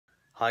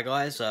Hi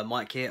guys,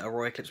 Mike here at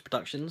Roy Eclipse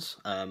Productions.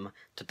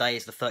 Today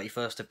is the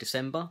 31st of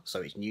December,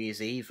 so it's New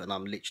Year's Eve, and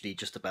I'm literally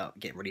just about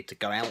getting ready to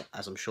go out,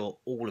 as I'm sure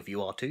all of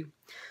you are too.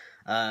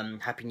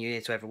 Happy New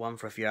Year to everyone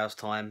for a few hours'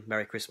 time,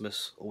 Merry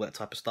Christmas, all that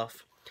type of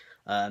stuff.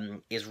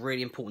 It's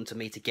really important to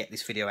me to get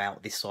this video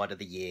out this side of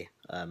the year.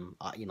 I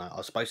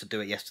was supposed to do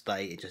it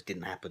yesterday, it just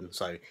didn't happen,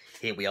 so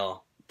here we are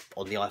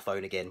on the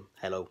iPhone again.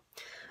 Hello.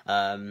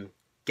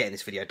 Getting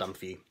this video done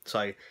for you.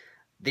 So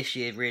this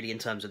year, really, in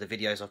terms of the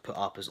videos I've put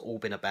up, has all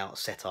been about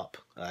setup,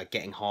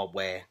 getting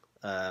hardware,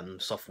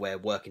 software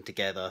working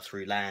together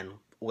through LAN,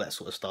 all that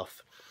sort of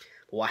stuff.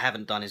 But what I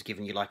haven't done is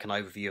given you like an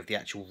overview of the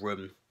actual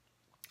room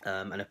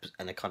and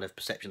a kind of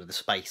perception of the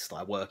space that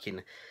I work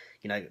in.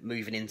 You know,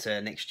 moving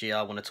into next year,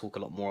 I want to talk a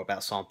lot more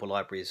about sample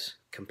libraries,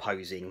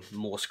 composing,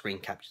 more screen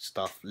captured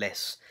stuff,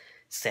 less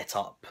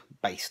setup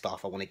based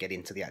stuff. I want to get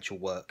into the actual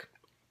work.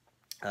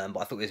 But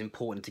I thought it was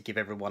important to give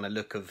everyone a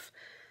look of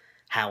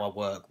how I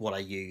work, what I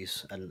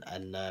use, and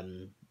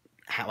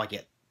how I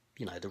get,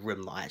 you know, the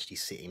room that I actually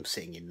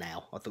sitting in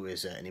now. I thought it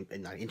was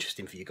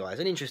interesting for you guys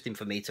and interesting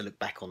for me to look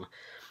back on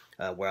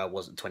where I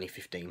was in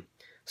 2015.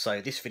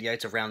 So this video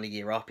to round the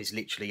year up is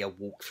literally a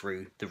walk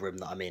through the room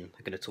that I'm in.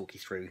 I'm going to talk you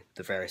through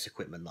the various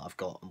equipment that I've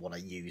got and what I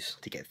use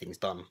to get things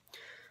done.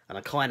 And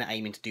I'm kind of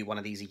aiming to do one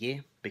of these a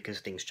year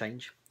because things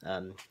change.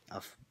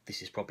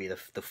 This is probably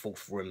the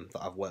fourth room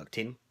that I've worked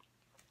in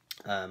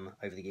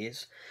over the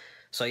years.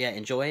 So yeah,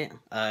 enjoy it.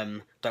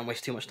 Don't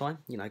waste too much time.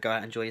 You know, go out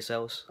and enjoy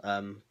yourselves.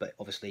 But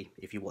obviously,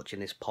 if you're watching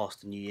this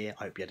past the new year,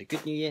 I hope you had a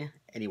good new year.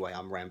 Anyway,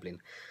 I'm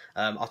rambling.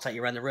 I'll take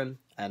you around the room,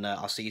 and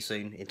I'll see you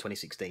soon in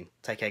 2016.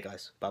 Take care,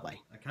 guys. Bye-bye.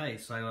 Okay,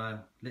 so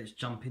let's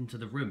jump into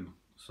the room.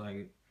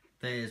 So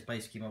there's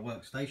basically my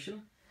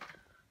workstation.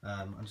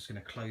 I'm just going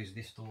to close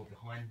this door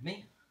behind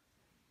me.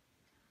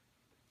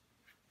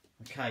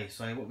 Okay,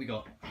 so what we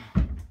got?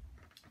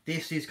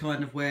 This is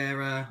kind of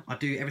where I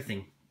do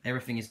everything.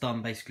 Everything is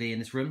done basically in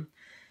this room.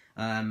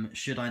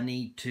 Should I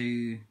need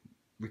to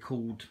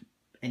record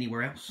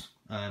anywhere else,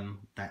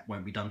 that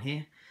won't be done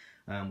here.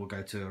 We'll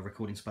go to a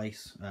recording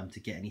space to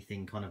get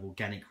anything kind of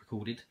organic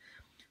recorded.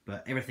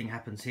 But everything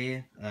happens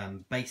here,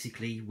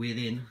 basically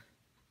within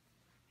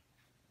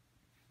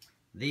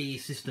the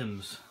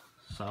systems.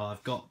 So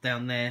I've got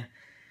down there,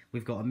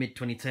 we've got a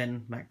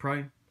mid-2010 Mac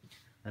Pro,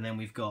 and then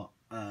we've got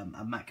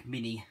a Mac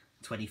Mini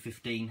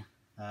 2015.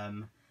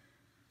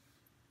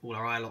 All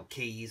our iLok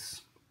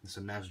keys,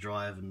 some NAS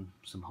drive and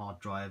some hard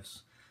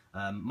drives.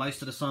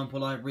 Most of the sample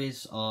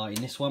libraries are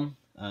in this one.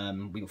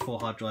 We've got 4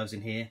 hard drives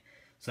in here,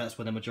 so that's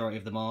where the majority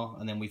of them are.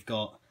 And then we've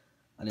got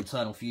an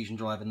internal Fusion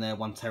drive in there,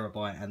 1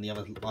 TB, and the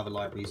other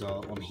libraries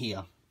are on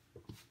here.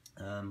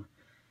 You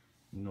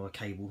know, a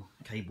cable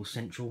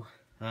central.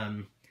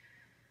 The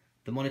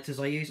monitors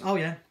I use, oh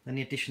yeah, and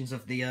the additions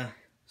of the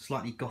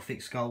slightly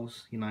gothic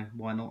skulls. You know,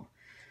 why not?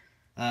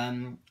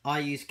 I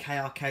use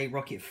KRK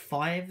Rocket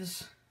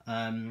 5s.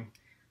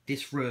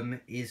 This room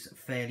is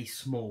fairly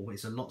small.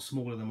 It's a lot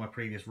smaller than my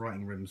previous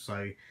writing room,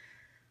 so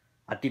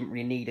I didn't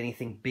really need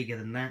anything bigger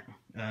than that.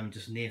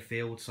 Just near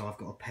field, so I've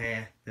got a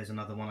pair. There's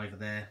another one over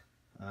there,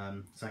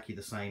 exactly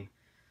the same.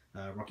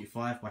 Rocket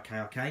 5 by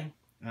KRK.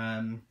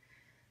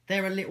 They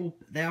are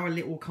a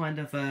little kind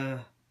of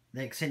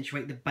they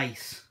accentuate the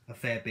bass a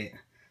fair bit.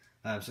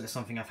 So it's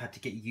something I've had to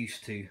get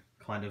used to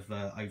kind of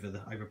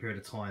over a period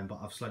of time, but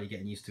I'm slowly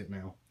getting used to it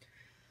now.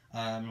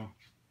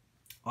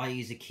 I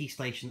use a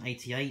Keystation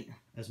 88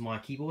 as my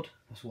keyboard.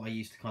 That's what I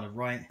use to kind of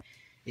write.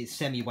 It's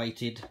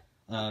semi-weighted,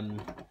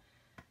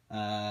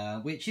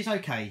 which is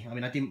okay. I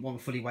mean, I didn't want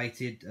fully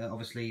weighted.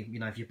 Obviously, you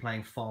know, if you're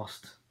playing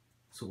fast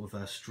sort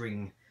of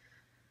string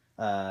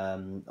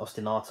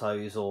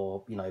ostinatos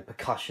or, you know,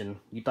 percussion,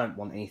 you don't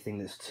want anything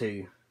that's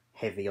too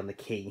heavy on the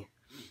key.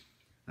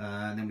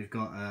 And then we've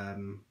got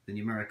the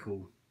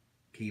numerical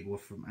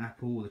keyboard from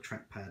Apple, the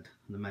trackpad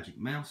and the Magic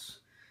Mouse.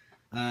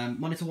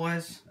 Monitor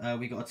wise,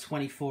 we got a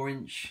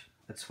 24-inch,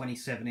 a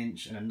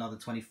 27-inch and another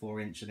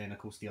 24-inch, and then of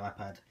course the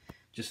iPad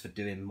just for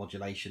doing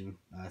modulation,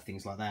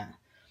 things like that.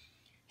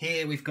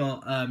 Here we've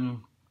got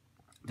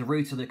the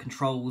router that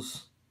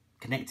controls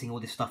connecting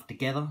all this stuff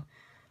together.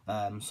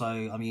 So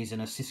I'm using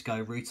a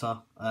Cisco router.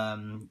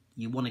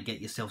 You want to get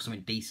yourself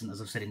something decent,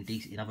 as I've said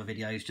in other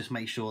videos. Just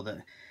make sure that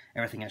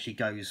everything actually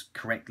goes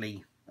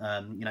correctly.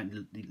 You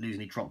don't lose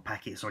any drop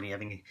packets or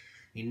having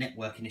any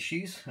networking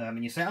issues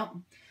in your setup.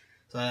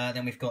 So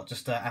then we've got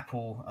just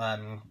Apple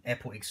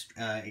Airport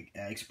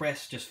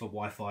Express just for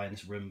Wi-Fi in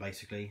this room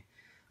basically.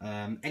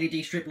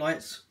 LED strip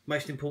lights,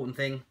 most important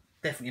thing,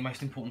 definitely the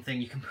most important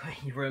thing you can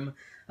put in your room.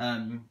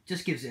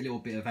 Just gives it a little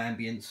bit of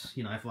ambience.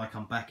 You know, if I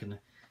come back and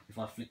if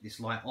I flick this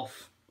light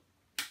off,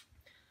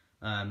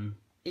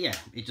 yeah,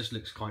 it just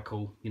looks quite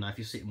cool. You know, if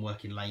you're sitting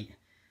working late,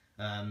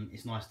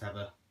 it's nice to have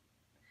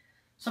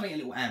something a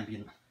little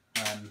ambient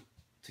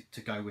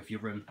to go with your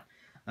room.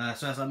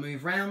 So as I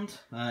move round,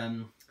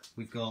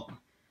 we've got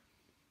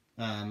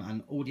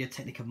an Audio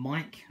Technica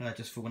mic,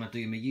 just for when I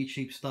do my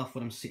YouTube stuff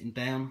when I'm sitting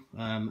down,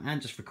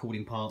 and just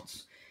recording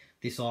parts.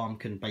 This arm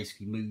can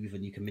basically move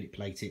and you can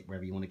manipulate it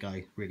wherever you want to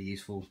go, really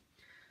useful.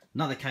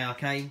 Another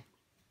KRK.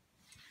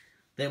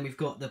 Then we've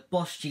got the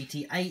Boss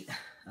GT8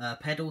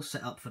 pedal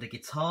set up for the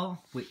guitar,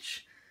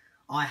 which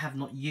I have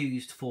not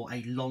used for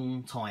a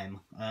long time.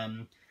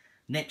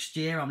 Next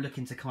year I'm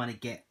looking to kind of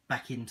get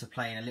back into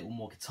playing a little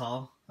more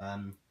guitar.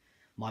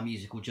 My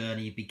musical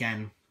journey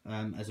began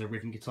as a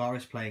rhythm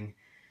guitarist, playing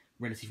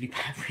relatively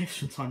bad riffs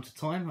from time to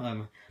time.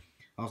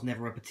 I was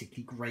never a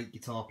particularly great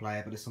guitar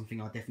player, but it's something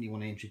I definitely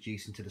want to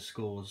introduce into the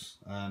scores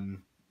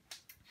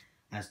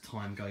as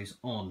time goes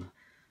on.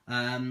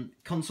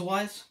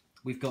 Console-wise,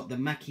 we've got the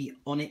Mackie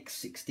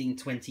Onyx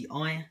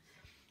 1620i.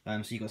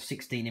 So you've got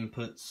 16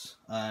 inputs.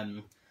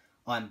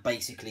 I'm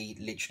basically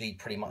literally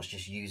pretty much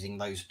just using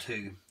those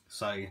two.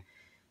 So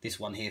this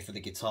one here for the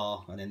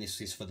guitar, and then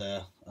this is for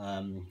the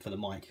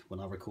mic when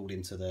I record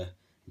into the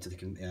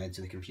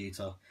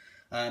computer.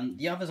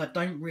 The others I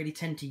don't really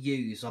tend to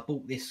use. I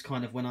bought this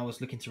kind of when I was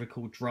looking to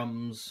record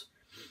drums,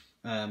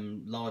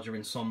 larger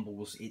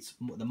ensembles. It's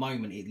at the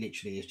moment it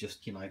literally is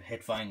just, you know,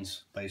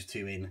 headphones, those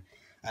two in,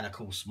 and of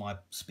course my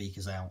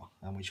speakers out,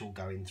 and which all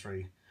go in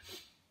through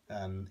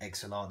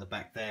XLR at the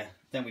back there.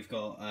 Then we've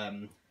got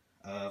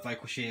a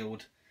vocal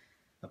shield,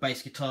 a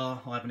bass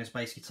guitar, Ibanez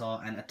bass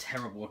guitar, and a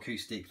terrible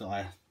acoustic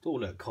that oh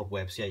look,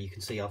 cobwebs. Yeah, you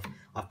can see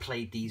I've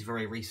played these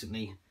very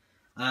recently,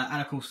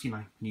 and of course, you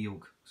know, New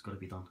York, it's got to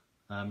be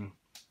done.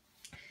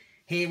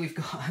 Here we've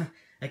got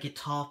a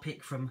guitar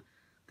pick from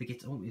the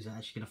guitar. Oh, is that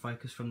actually going to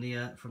focus from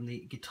the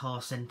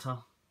Guitar Center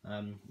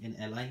in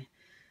LA?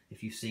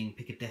 If you've seen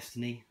Pick of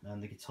Destiny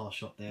and the guitar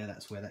shop there,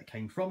 that's where that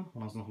came from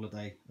when I was on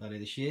holiday earlier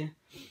this year.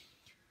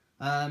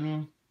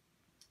 Down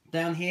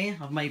here,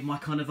 I've made my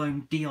kind of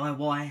own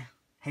DIY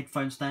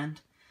headphone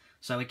stand.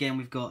 So again,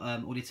 we've got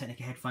Audio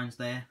Technica headphones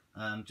there,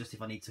 just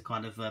if I need to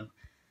kind of,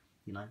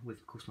 you know, with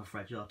of course my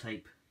fragile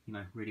tape, you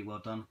know, really well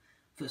done.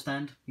 Foot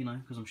stand, you know,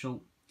 because I'm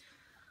short.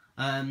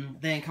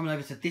 Then coming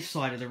over to this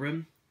side of the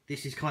room,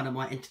 this is kind of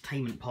my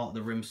entertainment part of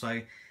the room. So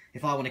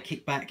if I want to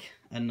kick back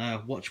and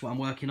watch what I'm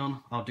working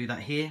on, I'll do that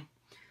here.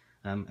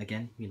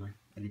 Again, you know,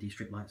 LED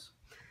strip lights.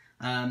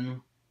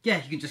 Yeah,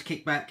 you can just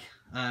kick back,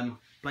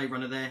 Blade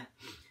Runner there.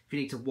 If you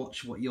need to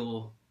watch what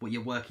you're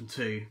working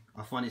to,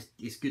 I find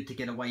it's good to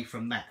get away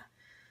from that.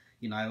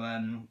 You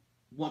know,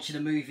 watching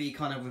a movie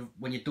kind of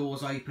when your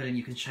door's open and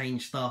you can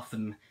change stuff,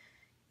 and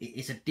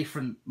it's a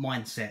different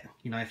mindset.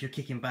 You know, if you're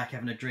kicking back,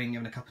 having a drink,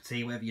 having a cup of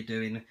tea, whatever you're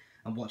doing,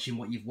 and watching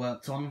what you've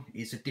worked on,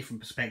 it's a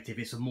different perspective.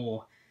 It's a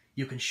more,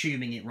 you're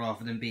consuming it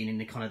rather than being in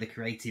the kind of the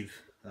creative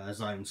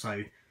zone.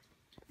 So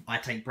I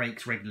take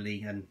breaks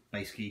regularly and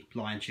basically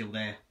lie and chill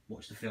there,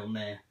 watch the film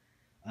there,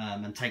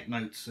 and take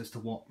notes as to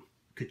what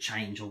could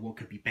change or what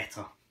could be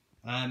better.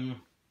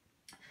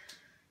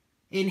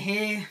 In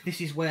here, this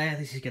is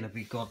going to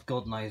be,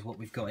 God knows what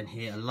we've got in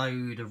here. A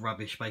load of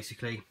rubbish,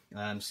 basically.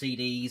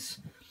 CDs,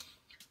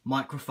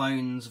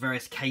 microphones,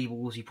 various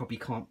cables. You probably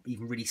can't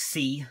even really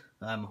see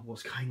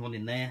what's going on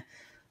in there.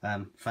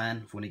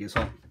 Fan for when it gets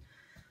hot.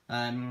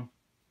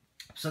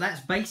 So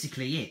that's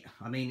basically it.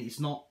 I mean,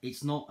 it's not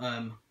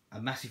a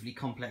massively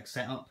complex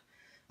setup.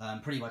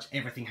 Pretty much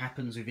everything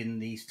happens within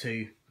these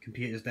two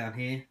computers down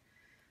here.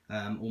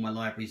 All my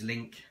libraries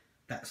link.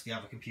 That's the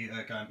other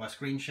computer going by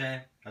screen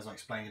share, as I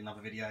explained in another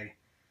video.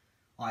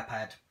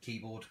 iPad,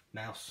 keyboard,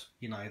 mouse.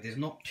 You know, there's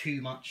not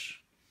too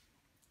much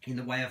in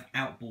the way of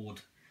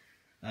outboard.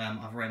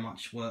 I very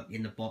much work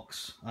in the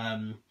box.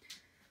 I'm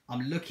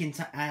looking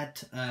to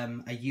add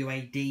a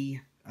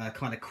UAD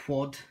kind of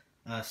quad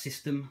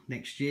system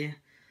next year,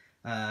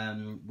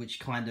 which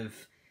kind of,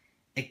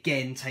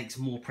 again, takes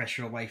more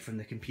pressure away from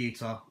the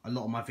computer. A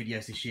lot of my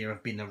videos this year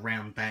have been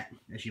around that,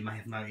 as you may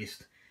have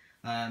noticed.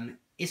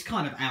 It's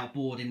kind of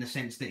outboard in the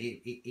sense that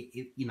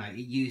it you know, it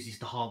uses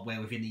the hardware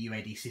within the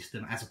UAD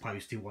system as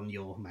opposed to on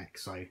your Mac.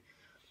 So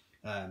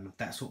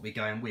that's what we're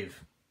going with.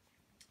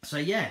 So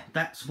yeah,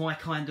 that's my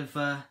kind of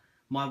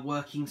my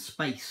working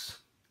space.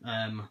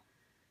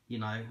 You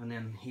know, and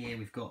then here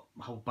we've got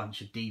a whole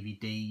bunch of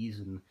DVDs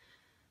and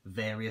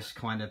various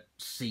kind of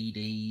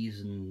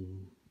CDs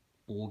and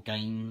board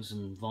games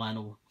and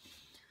vinyl.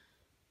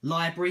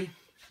 Library,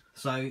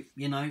 so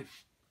you know,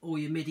 all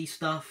your MIDI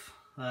stuff,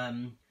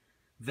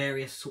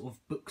 various sort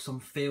of books on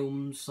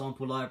films,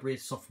 sample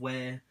libraries,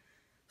 software,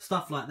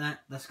 stuff like that.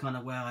 That's kind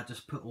of where I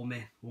just put all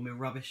my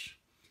rubbish.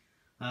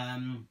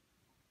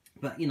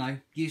 But you know,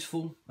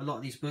 useful. A lot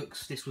of these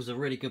books. This was a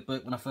really good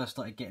book when I first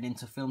started getting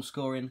into film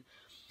scoring.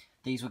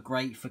 These were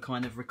great for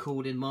kind of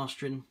recording,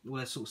 mastering, all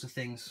those sorts of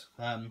things.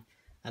 And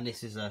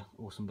this is an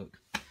awesome book.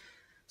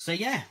 So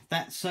yeah,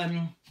 that's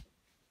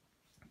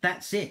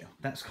it.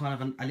 That's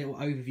kind of a little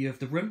overview of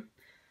the room.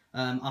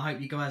 I hope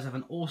you guys have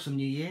an awesome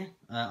new year.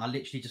 I'm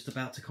literally just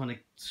about to kind of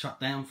shut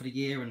down for the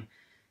year and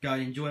go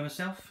and enjoy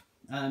myself.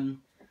 I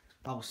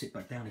will sit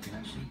back down again,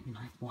 actually. You know,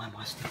 why am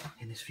I still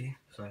in this view?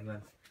 So,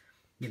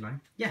 you know,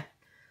 yeah.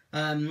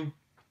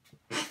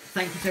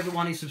 Thank you to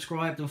everyone who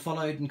subscribed and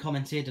followed and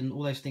commented and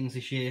all those things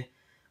this year.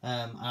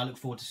 I look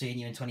forward to seeing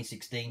you in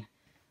 2016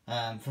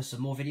 for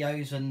some more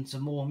videos and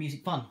some more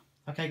music fun.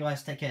 Okay,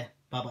 guys, take care.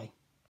 Bye-bye.